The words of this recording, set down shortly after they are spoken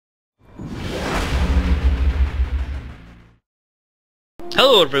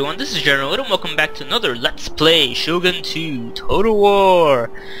Hello everyone, this is General and welcome back to another Let's Play Shogun 2 Total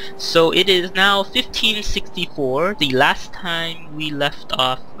War. So it is now 1564. The last time we left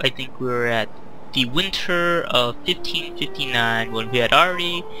off, I think we were at the winter of 1559 when we had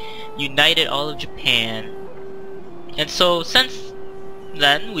already united all of Japan. And so since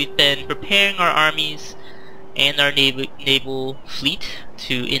then we've been preparing our armies and our naval fleet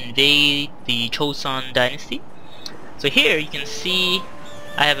to invade the Joseon Dynasty. So here you can see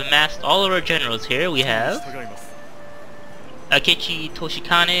I have amassed all of our generals here. We have Akechi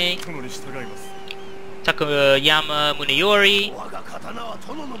Toshikane, Takayama Muneyori,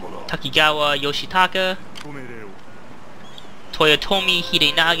 Takigawa Yoshitaka, Toyotomi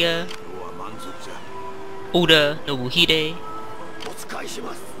Hidenaga, Oda Nobuhide,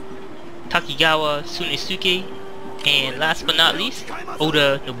 Takigawa Tsunisuke, and last but not least,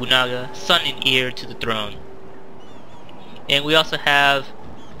 Oda Nobunaga, son and heir to the throne. And we also have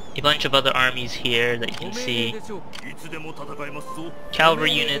a bunch of other armies here that you can see.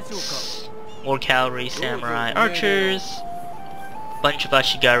 Cavalry units, more cavalry, samurai, archers, bunch of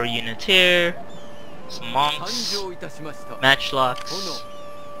Ashigaru units here, some monks, matchlocks,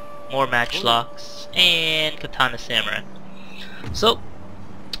 more matchlocks, and katana samurai. So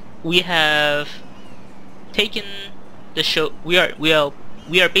we have taken the we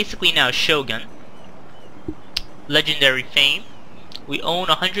are basically now Shogun, legendary fame. We own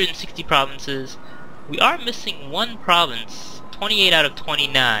 160 provinces. We are missing one province, 28 out of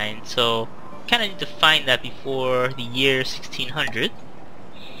 29, so kinda need to find that before the year 1600.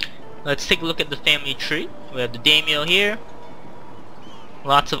 Let's take a look at the family tree. We have the daimyo here,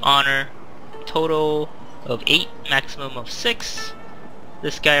 lots of honor, total of 8, maximum of 6.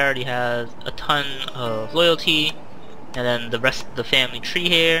 This guy already has a ton of loyalty, and then the rest of the family tree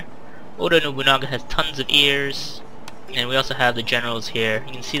here. Oda Nobunaga has tons of heirs. And we also have the generals here.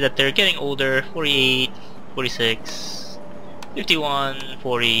 You can see that they're getting older, 48, 46, 51,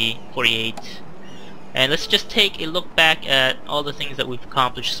 40, 48. And let's just take a look back at all the things that we've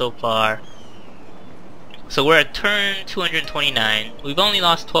accomplished so far. So we're at turn 229. We've only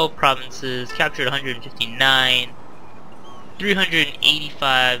lost 12 provinces, captured 159,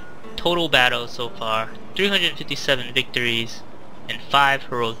 385 total battles so far, 357 victories, and 5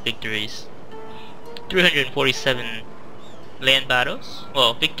 heroic victories. 347 land battles,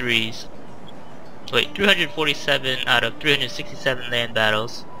 well, victories, 347 out of 367 land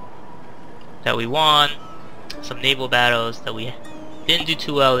battles that we won, some naval battles that we didn't do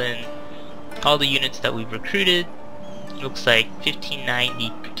too well in, all the units that we've recruited, looks like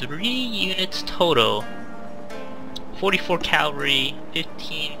 1593 units total, 44 cavalry,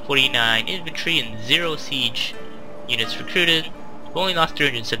 1549 infantry, and 0 siege units recruited. We've only lost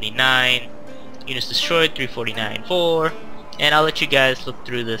 379, units destroyed 349.4, and I'll let you guys look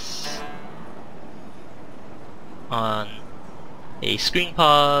through this on a screen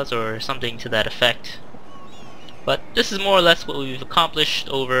pause or something to that effect. But this is more or less what we've accomplished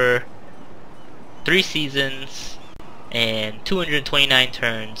over 3 seasons and 229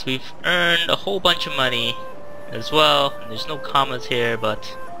 turns. We've earned a whole bunch of money as well, and there's no commas here,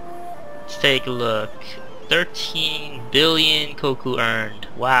 but let's take a look. 13 billion koku earned.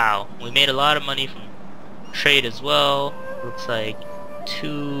 Wow, we made a lot of money from trade as well. Looks like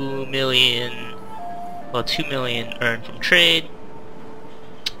 2 million earned from trade.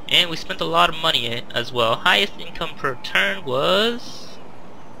 And we spent a lot of money as well. Highest income per turn was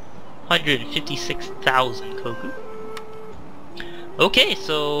 156,000 koku. Okay,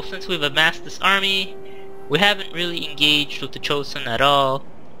 so since we've amassed this army, we haven't really engaged with the Joseon at all.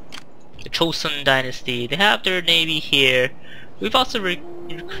 The Joseon Dynasty, they have their navy here. We've also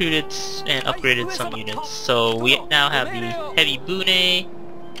recruited and upgraded some units. So we now have the heavy bune,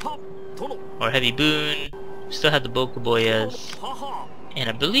 or heavy boon. We still have the bokuboyas, and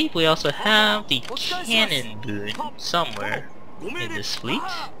I believe we also have the cannon boon somewhere in this fleet.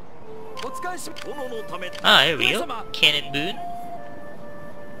 Ah, here we go, cannon boon.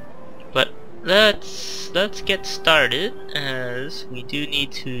 But let's get started, as we do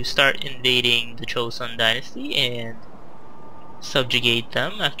need to start invading the Joseon Dynasty and subjugate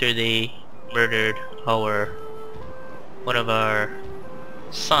them after they murdered one of our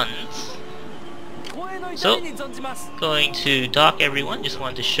sons. So, going to dock everyone. Just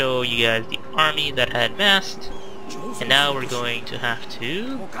wanted to show you guys the army that I had amassed, and now we're going to have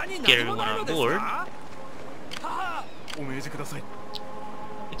to get everyone on board. I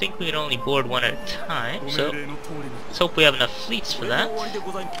think we can only board one at a time, so let's hope we have enough fleets for that.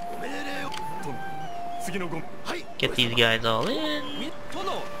 Get these guys all in.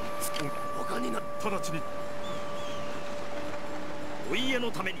 お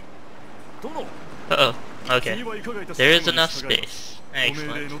Uh-oh. Okay. There is enough space.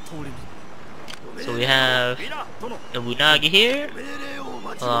 Excellent. So we have Nobunaga here,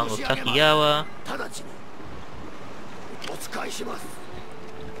 along with Takugawa.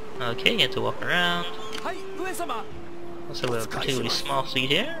 Okay, get to walk around. Also, we have a particularly small fleet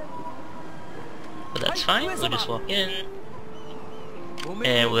here, but that's fine. We'll just walk in,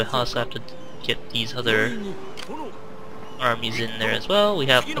 and we'll also have to get these other armies in there as well. We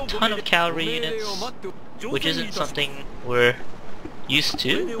have a ton of cavalry units, which isn't something we're used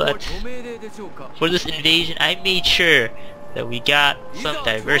to, but for this invasion I made sure that we got some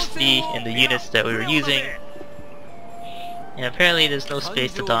diversity in the units that we were using. And apparently there's no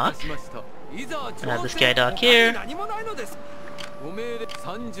space to dock. I have this guy dock here.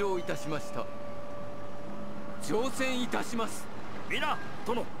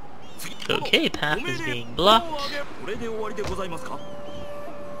 Okay, path is being blocked.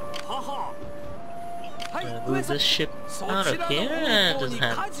 I'm gonna move this ship out of here, and it doesn't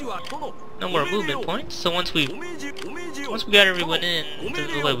have no more movement points. So once we got everyone in, it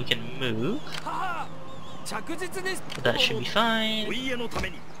doesn't look like we can move. But that should be fine.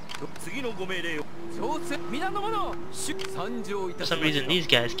 For some reason these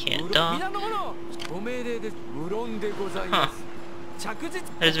guys can't dock. Huh.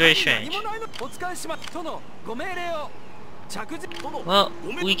 That is very strange. Well,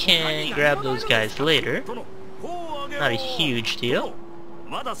 we can grab those guys later. Not a huge deal.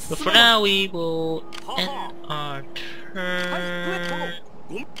 But for now we will end our turn.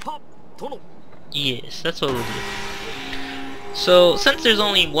 Yes, that's what we'll do. So, since there's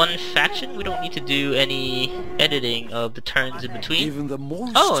only one faction, we don't need to do any editing of the turns in between. Even the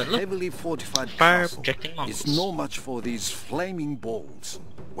most heavily fortified fire castle projecting Mongols. is no match for these flaming bolts.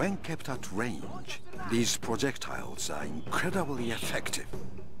 When kept at range, these projectiles are incredibly effective.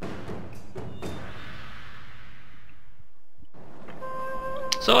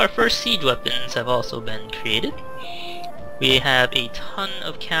 So our first siege weapons have also been created. We have a ton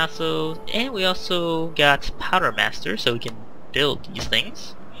of castles, and we also got Powder Master, so we can build these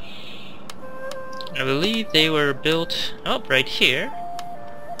things. I believe they were built right here.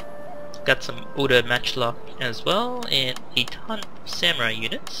 Got some Oda matchlock as well, and a ton of samurai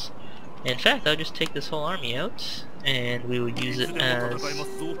units. In fact, I'll just take this whole army out, and we will use it as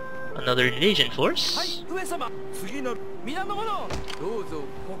another invasion force.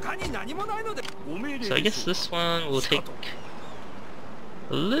 So I guess this one will take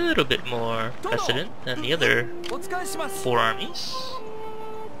a little bit more precedent than the other 4 armies.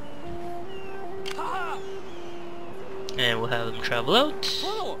 And we'll have them travel out.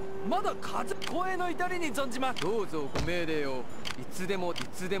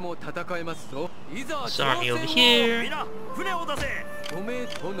 This army over here.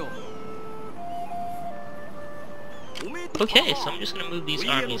 Okay, so I'm just gonna move these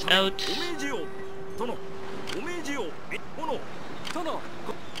armies out.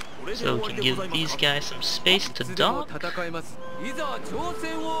 So we can give these guys some space to dock.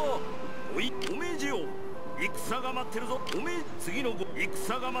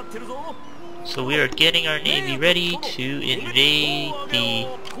 So we are getting our navy ready to invade the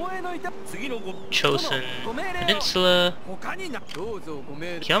Joseon Peninsula.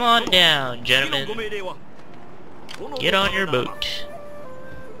 Come on down, gentlemen. Get on your boat.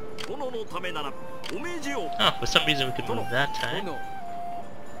 Oh, for some reason we could move that time.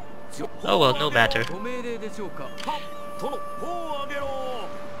 Oh well, no matter.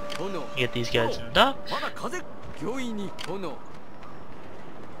 Get these guys in the dock. I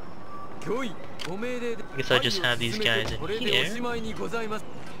guess I just have these guys in here. These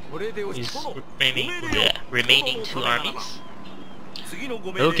remaining 2 armies.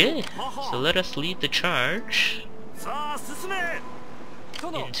 Okay, so let us lead the charge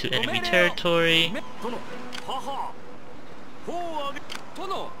into enemy territory.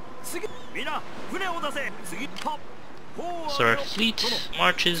 So our fleet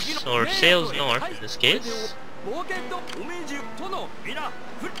marches, or sails north in this case.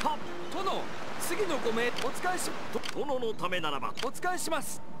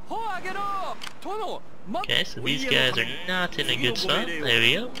 Okay, so these guys are not in a good spot. There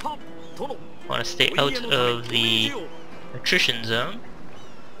we go. Want to stay out of the attrition zone.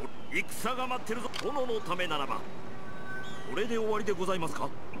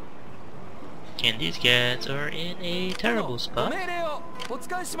 And these guys are in a terrible spot.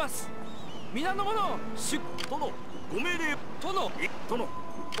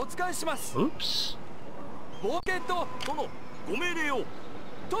 Oops.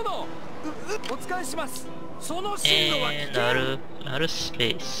 And out of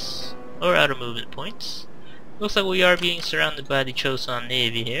space. Or out of movement points. Looks like we are being surrounded by the Joseon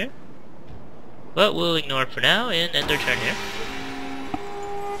Navy here. But we'll ignore it for now and end our turn here.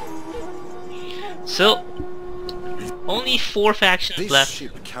 So, only 4 factions This left.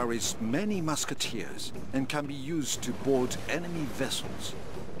 ship carries many musketeers and can be used to board enemy vessels.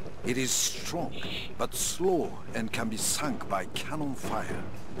 It is strong, but slow and can be sunk by cannon fire.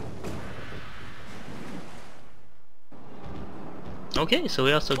 Okay, so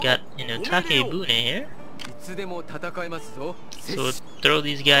we also got Takebune here. So we'll throw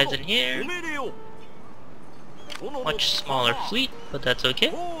these guys in here. Much smaller fleet, but that's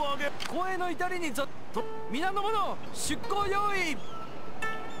okay.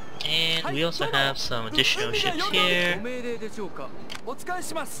 And we also have some additional ships here.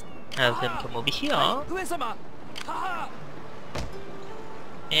 Have him come over here.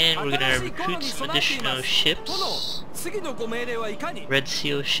 And we're gonna recruit some additional ships. Red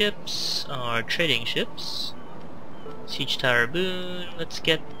Seal ships, or trading ships. Siege Tower Boon, let's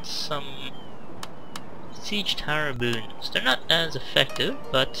get some Siege Tower Boons. They're not as effective,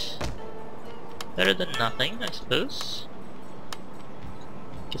 but better than nothing, I suppose.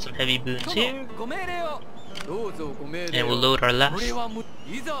 Get some heavy boons here. And we'll load our last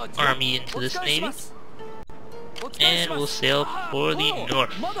army into this navy. And we'll sail for the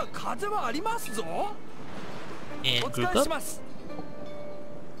north. And group up.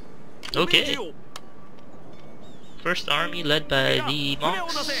 Okay. First army led by the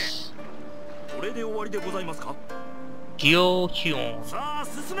monks. Gyohyun.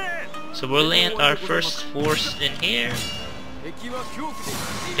 So we'll land our first force in here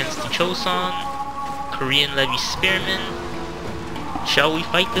against the Choson, Korean Levy Spearmen. Shall we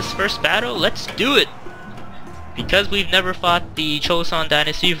fight this first battle? Let's do it! Because we've never fought the Joseon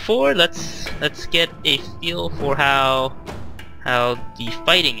Dynasty before, let's get a feel for how the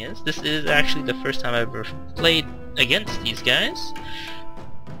fighting is. This is actually the first time I've ever played against these guys.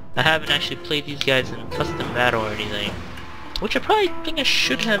 I haven't actually played these guys in custom battle or anything, which I probably think I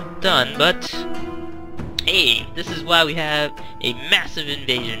should have done, but hey, this is why we have a massive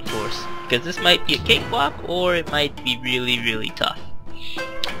invasion force, because this might be a cakewalk or it might be really, really tough.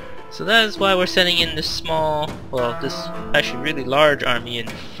 So that is why we're sending in this small, well, this actually really large army in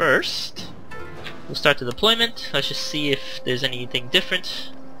first. We'll start the deployment. Let's just see if there's anything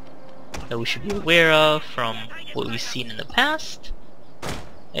different that we should be aware of from what we've seen in the past.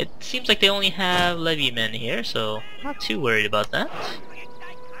 It seems like they only have levy men here, so not too worried about that.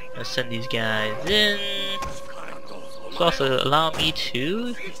 Let's send these guys in. This will also allow me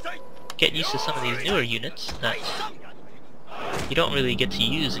to get used to some of these newer units that you don't really get to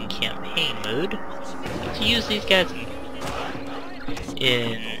use in campaign mode. Get to use these guys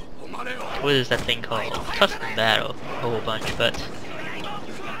in what is that thing called? Custom battle, a whole bunch, but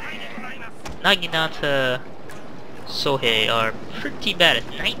Naginata Sohei are pretty bad at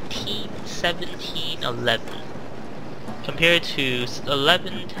 19, 17, 11 compared to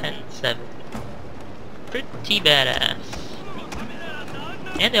 11, 10, 7. Pretty badass.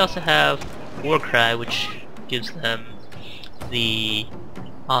 And they also have Warcry, which gives them the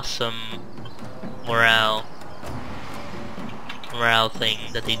awesome morale thing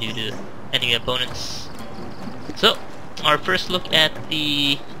that they do to enemy opponents. So, our first look at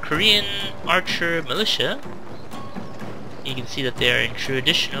the Korean archer militia. You can see that they are in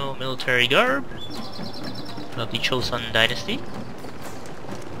traditional military garb of the Joseon Dynasty. You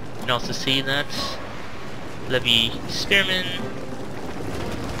can also see that Levy Spearmen,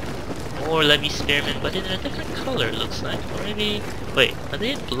 or Levy Spearmen, but in a different color, it looks like. Or maybe, wait, are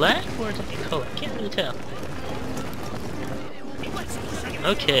they in black or a different color? I can't really tell.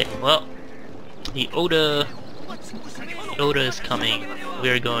 Okay, well, the Oda is coming. We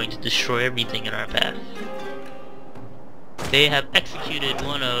are going to destroy everything in our path. They have executed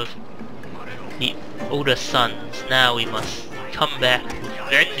one of the Oda sons. Now we must come back with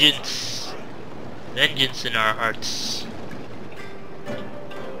vengeance. Vengeance in our hearts.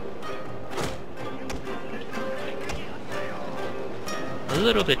 A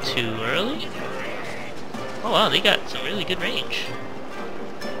little bit too early. Oh wow, they got some really good range.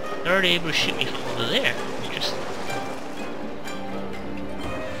 They're already able to shoot me from over there. Interesting.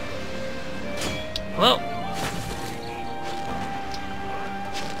 Well,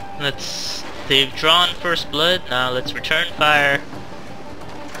 they've drawn first blood, now let's return fire.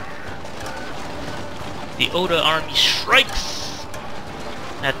 The Oda army strikes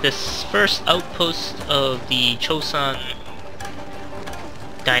at this first outpost of the Joseon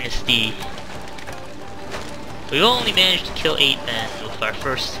Dynasty. We only managed to kill 8 men with off our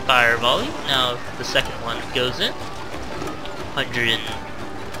first fire volley. Now the second one goes in.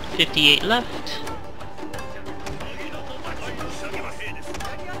 158 left.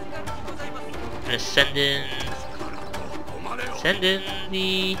 Gonna send in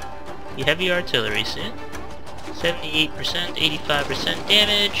the heavy artillery soon. 78%, 85%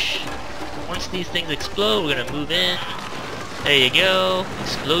 damage. Once these things explode, we're gonna move in. There you go.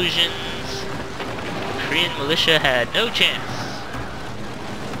 Explosions. Korean militia had no chance.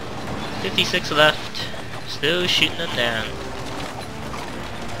 56 left. Still shooting them down.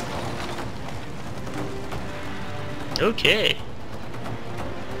 Okay.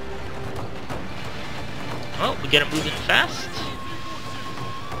 Well, we gotta move in fast.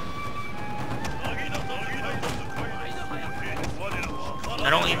 I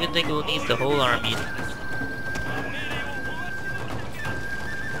don't even think we'll need the whole army.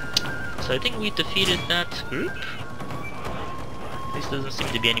 So I think we defeated that group. At least doesn't seem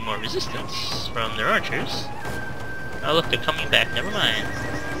to be any more resistance from their archers. Oh look, they're coming back, never mind.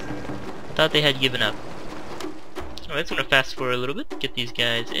 I thought they had given up. Alright, so I'm gonna fast forward a little bit, get these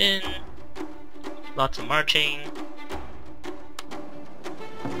guys in. Lots of marching.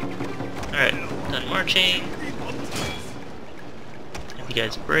 Alright, done marching. Have you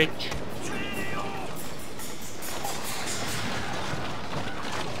guys break.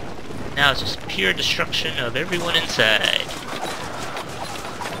 Now it's just pure destruction of everyone inside.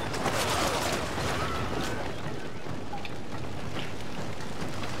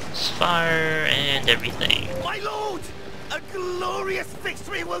 It's fire and everything. My lord! A glorious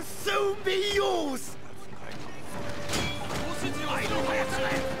victory will soon be yours!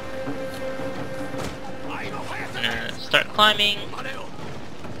 Gonna start climbing.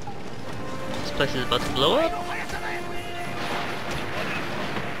 This place is about to blow up.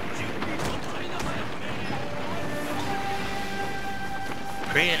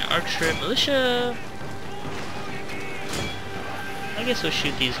 Korean archer militia. I guess we'll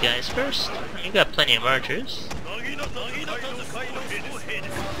shoot these guys first. We've got plenty of archers.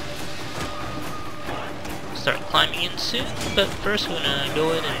 Start climbing in soon, but first we're gonna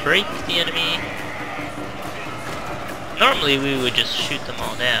go in and break the enemy. Normally we would just shoot them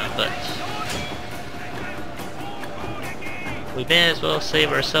all down, but we may as well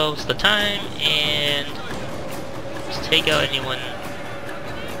save ourselves the time and just take out anyone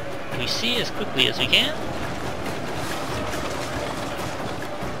we see as quickly as we can.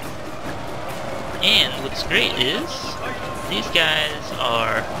 And what's great is these guys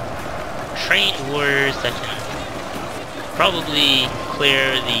are trained warriors that can probably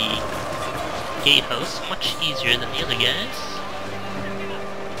clear the gatehouse much easier than the other guys.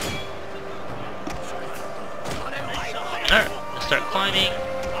 Alright, let's start climbing.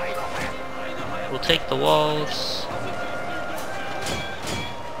 We'll take the walls.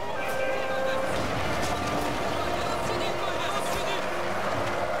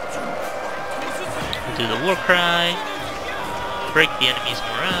 We'll do the war cry. Break the enemy's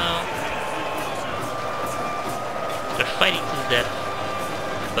morale. They're fighting to the death.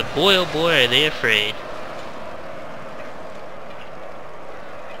 But boy oh boy are they afraid.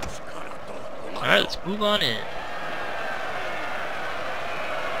 Alright, let's move on in.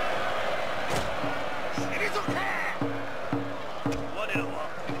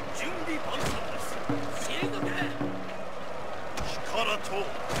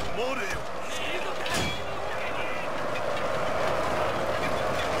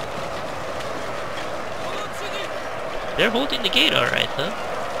 They're holding the gate alright though.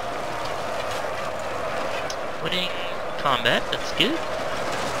 Winning combat, that's good.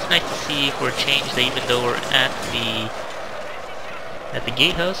 It's nice to see for a change that even though we're at the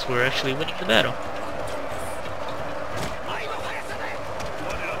gatehouse, we're actually winning the battle.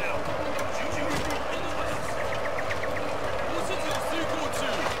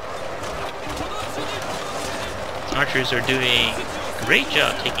 Archers are doing a great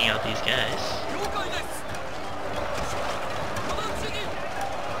job taking out these guys.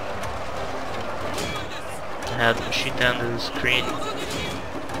 Have them shoot down those Korean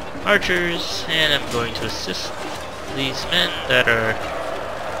archers, and I'm going to assist these men that are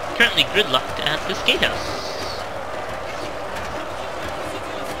currently gridlocked at this gatehouse.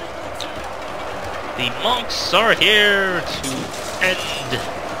 The monks are here to end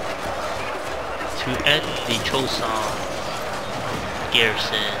the Joseon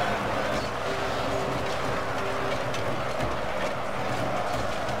garrison.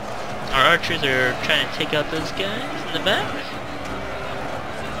 Our archers are trying to take out those guys in the back.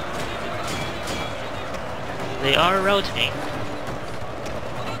 They are routing.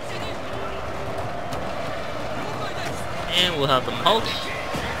 And we'll have them halt.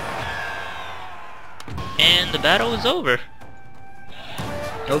 And the battle is over.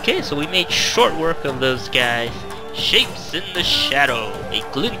 Okay, so we made short work of those guys. Shapes in the shadow, a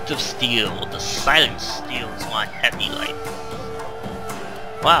glint of steel, the silence steals my happy life.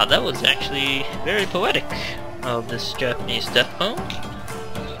 Wow, that was actually very poetic of this Japanese death poem.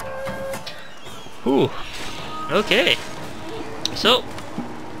 Whew. Okay. So,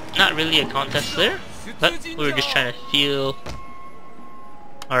 not really a contest there, but we were just trying to feel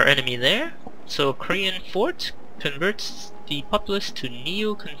our enemy there. So, Korean fort converts the populace to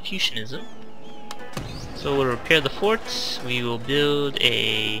Neo-Confucianism. So we'll repair the forts, we will build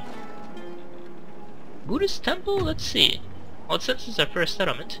a Buddhist temple? Let's see. Well, since it's our first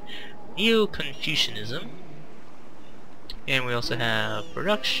settlement, Neo-Confucianism. And we also have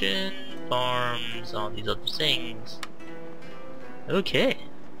production, farms, all these other things. Okay.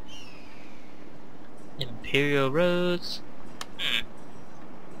 Imperial roads.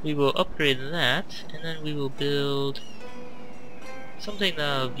 We will upgrade that, and then we will build something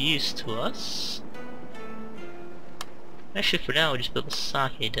of use to us. Actually, for now, we'll just build a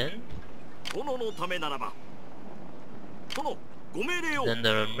sake den. Then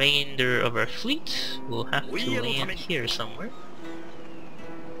the remainder of our fleet will have to land here somewhere.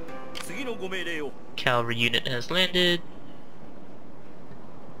 Cavalry unit has landed.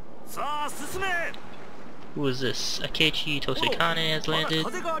 Who is this? Akechi Toshikane has landed.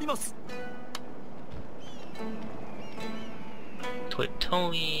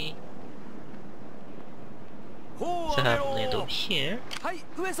 Toyotomi. So have them land over here.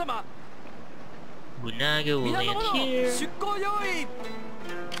 Bunaga will land here.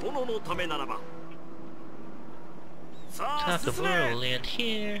 Takabura will land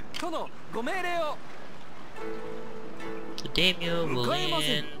here. The daimyo will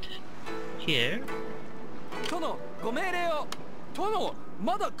land here. Ooh,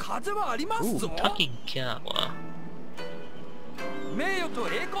 Takigawa.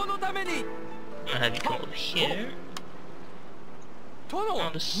 I'm gonna have you come over here. Oh,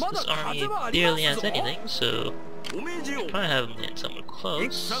 this army barely has anything, so I'll probably have them land somewhere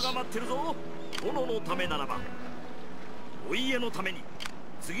close. Oh,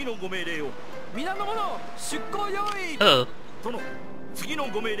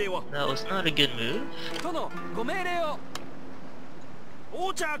 that was not a good move.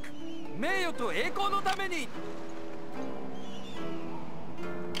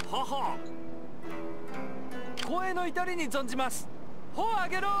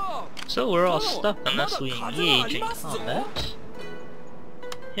 So we're all stuck unless we engage in combat.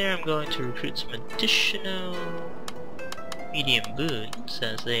 Here I'm going to recruit some additional medium boons,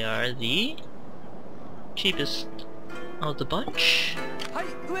 as they are the cheapest of the bunch.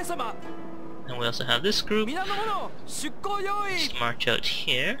 And we also have this group. Let's march out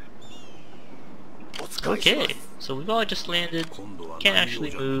here. Okay, so we've all just landed, can't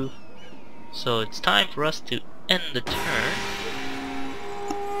actually move, so it's time for us to end the turn.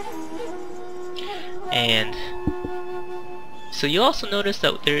 And so you also notice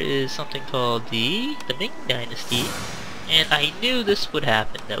that there is something called the Ming Dynasty, and I knew this would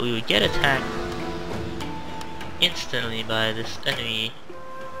happen, that we would get attacked instantly by this enemy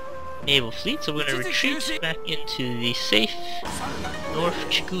naval fleet. So we're going to retreat back into the safe North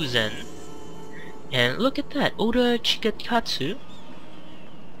Chikuzen. And look at that, Oda Chikatsu.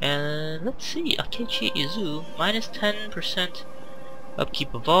 And let's see, Akechi Izu, minus 10%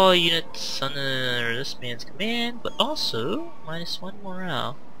 upkeep of all units under this man's command, but also minus 1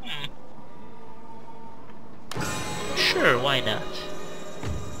 morale. Sure, why not?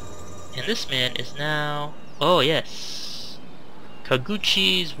 And this man is now... oh yes,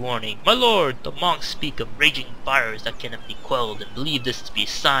 Kaguchi's warning. My lord, the monks speak of raging fires that cannot be quelled, and believe this to be a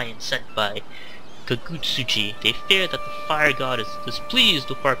sign sent by Kagutsuchi. They fear that the fire god is displeased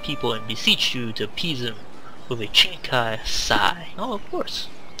with our people and beseech you to appease him with a Chinkai Sai. Oh, of course.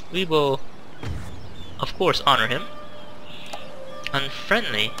 We will, of course, honor him.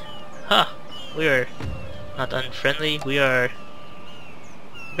 Unfriendly? Ha! We are not unfriendly, we are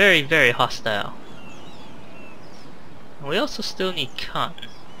very, very hostile. And we also still need cotton.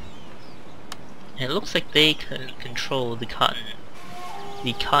 And it looks like they can control the cotton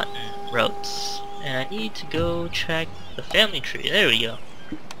routes. And I need to go check the family tree. There we go.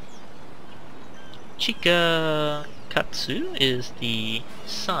 Chika Katsu is the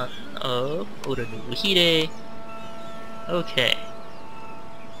son of Oda Nobuhide. Okay.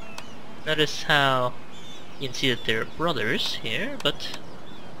 Notice how you can see that they're brothers here, but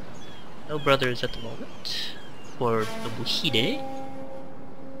no brothers at the moment for Nobuhide.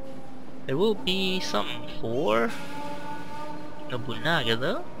 There will be some for Nobunaga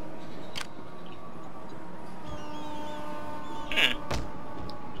though.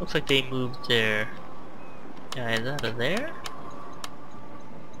 Looks like they moved their guys out of there.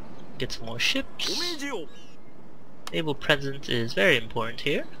 Get some more ships. Naval presence is very important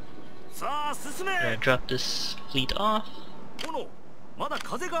here. Gonna drop this fleet off.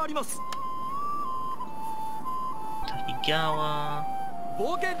 Takigawa.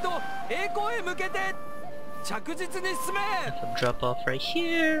 Have them drop off right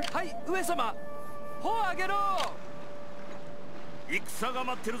here.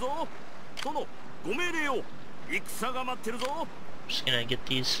 Just gonna get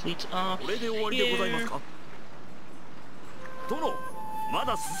these fleets off here.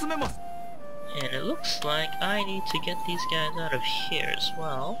 And it looks like I need to get these guys out of here as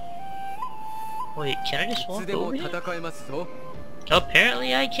well. Wait, can I just walk over here?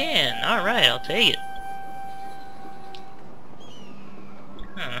 Apparently I can. Alright, I'll take it.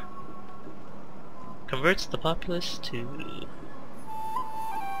 Huh. Converts the populace to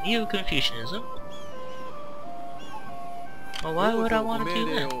Neo-Confucianism. Well, why would I want to do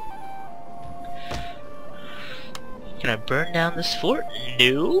that? Can I burn down this fort?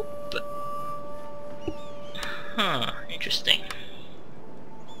 Nope. Huh, interesting.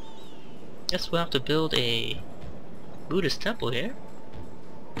 Guess we'll have to build a Buddhist temple here.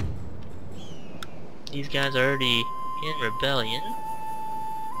 These guys are already in rebellion.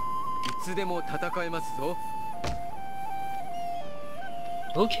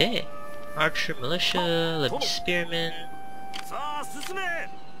 Okay. Archer militia, levy spearmen.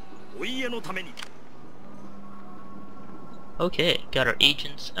 Okay, got our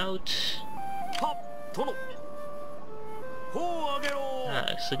agents out.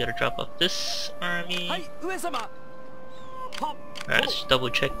 Still gotta drop off this army. Alright, let's double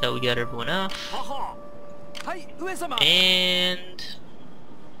check that we got everyone off. And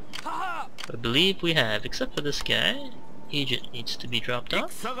I believe we have, except for this guy. Agent needs to be dropped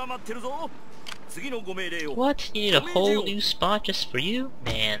off. What? You need a whole new spot just for you?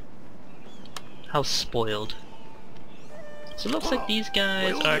 Man. How spoiled. So it looks like these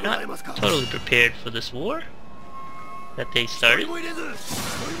guys are not totally prepared for this war that they started.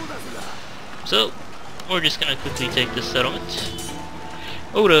 So, we're just gonna quickly take this settlement.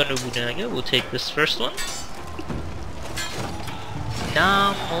 Oda Nobunaga will take this first one.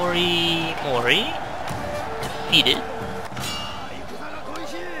 Namori Mori defeated.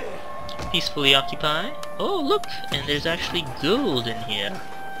 Peacefully occupy. Oh look, and there's actually gold in here.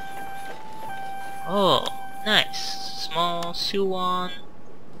 Oh, nice. Small Suwon,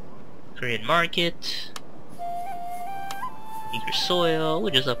 Korean market, eager soil.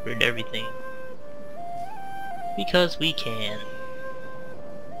 We'll just upgrade everything because we can.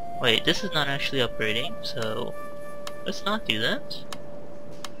 Wait, this is not actually upgrading, so let's not do that.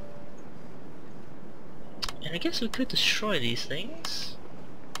 And I guess we could destroy these things.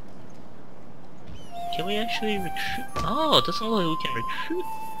 Can we actually recruit? Oh, it doesn't look like we can recruit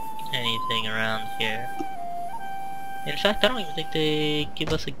anything around here. In fact, I don't even think they give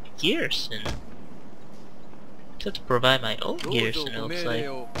us a garrison. I have to provide my own garrison, it looks like.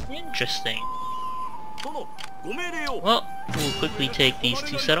 Interesting. Well, we'll quickly take these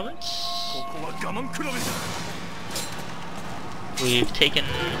two settlements. We've taken...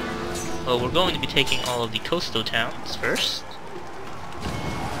 well, we're going to be taking all of the coastal towns first.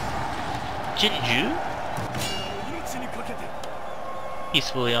 Jinju.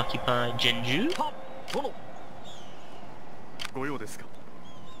 Peacefully occupied Jinju.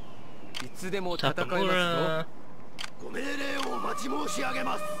 Takamura.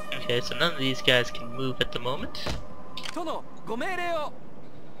 Okay, so none of these guys can move at the moment.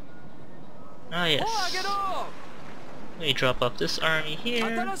 Ah yes. Let me drop off this army here.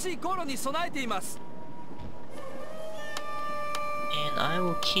 And I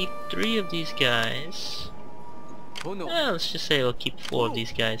will keep 3 of these guys. Let's just say we'll keep 4 of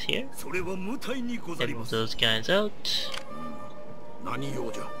these guys here. And move those guys out.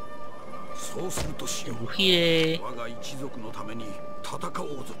 Uruhide.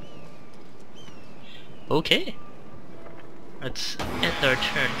 Okay. Let's end our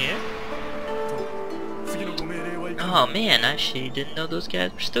turn here. Oh man, I actually didn't know those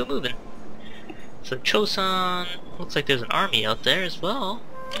guys were still moving. So Chosun, looks like there's an army out there as well.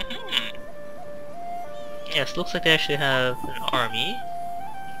 Yes, looks like they actually have an army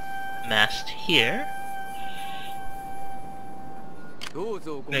massed here.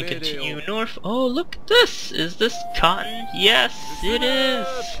 Gonna continue north. Oh, look at this! Is this cotton? Yes, it is!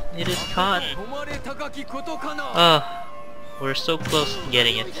 It is cotton. We're so close to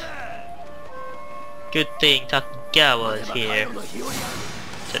getting it. Good thing Takugawa is here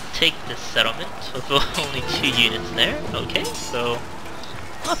to take this settlement with only 2 units there. Okay, so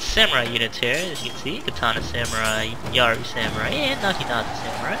lots of samurai units here, as you can see. Katana Samurai, Yari Samurai, and Naginata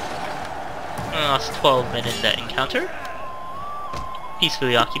Samurai. Lost 12 men in that encounter.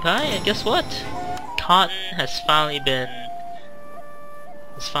 Peacefully occupy, and guess what? Cotton has finally been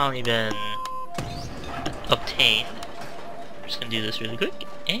obtained. I'm just gonna do this really quick,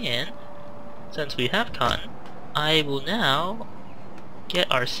 and since we have cotton, I will now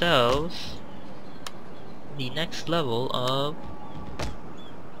get ourselves the next level of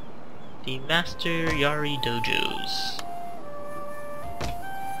the Master Yari Dojos.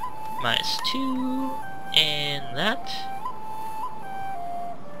 -2, and that.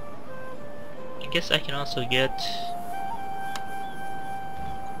 I guess I can also get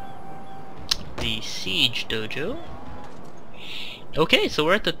the Siege Dojo. Okay, so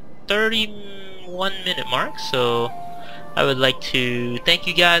we're at the 31-minute mark, so I would like to thank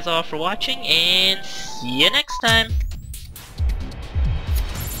you guys all for watching, and see you next time!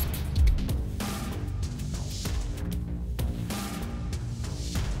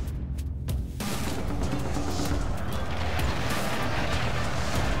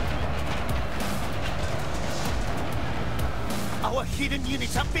 Our hidden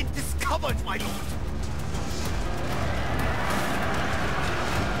units have been discovered, my lord!